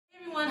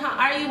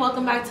how are you?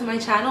 Welcome back to my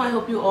channel. I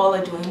hope you all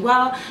are doing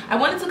well. I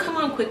wanted to come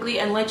on quickly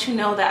and let you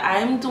know that I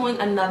am doing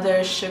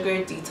another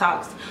sugar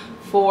detox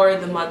for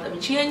the month of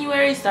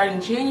January.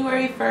 Starting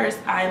January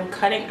 1st, I am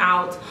cutting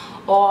out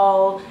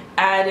all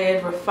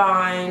added,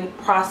 refined,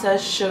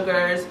 processed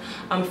sugars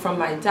from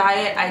my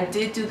diet. I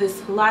did do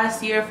this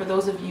last year. For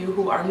those of you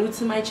who are new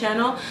to my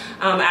channel,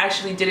 I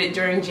actually did it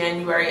during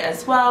January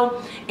as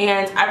well,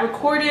 and I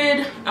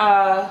recorded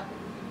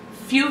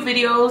few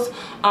videos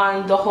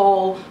on the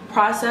whole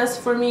process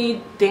for me,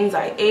 things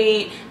I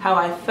ate, how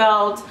I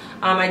felt.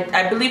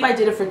 I believe I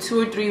did it for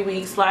 2 or 3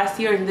 weeks last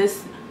year, and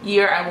this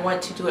year I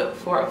want to do it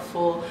for a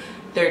full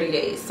 30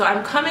 days. So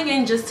I'm coming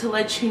in just to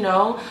let you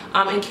know,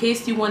 in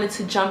case you wanted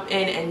to jump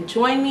in and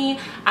join me.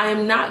 I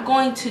am not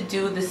going to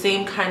do the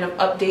same kind of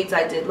updates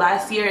I did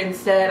last year.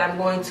 Instead, I'm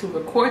going to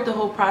record the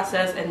whole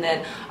process, and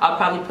then I'll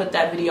probably put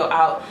that video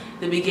out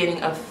the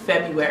beginning of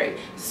February.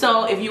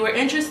 So if you are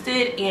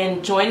interested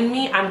in joining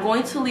me, I'm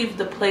going to leave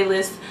the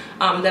playlist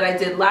that I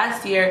did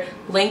last year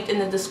linked in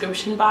the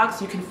description box.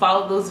 You can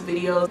follow those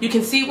videos. You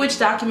can see which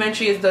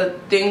documentary is the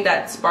thing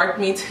that sparked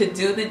me to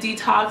do the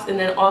detox, and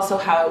then also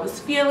how I was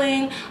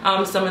feeling,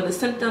 some of the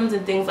symptoms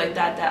and things like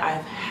that that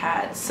I've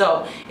had.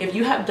 So if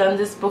you have done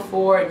this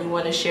before and you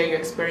want to share your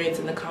experience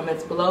in the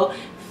comments below,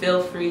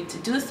 feel free to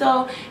do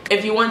so.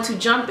 If you want to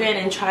jump in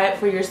and try it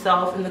for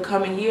yourself in the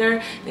coming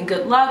year, then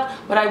good luck.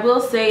 What I will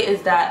say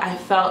is that I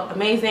felt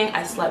amazing.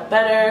 I slept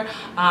better.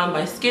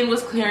 My skin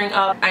was clearing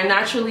up. I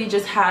naturally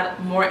just had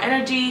more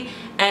energy,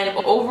 and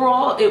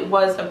overall it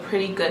was a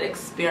pretty good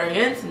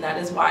experience, and that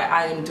is why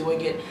I am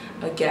doing it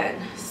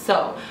again.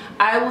 So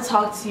I will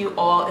talk to you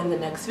all in the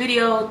next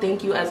video.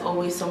 Thank you as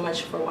always so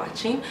much for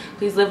watching.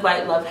 Please live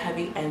light, love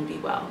heavy, and be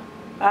well.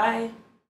 Bye.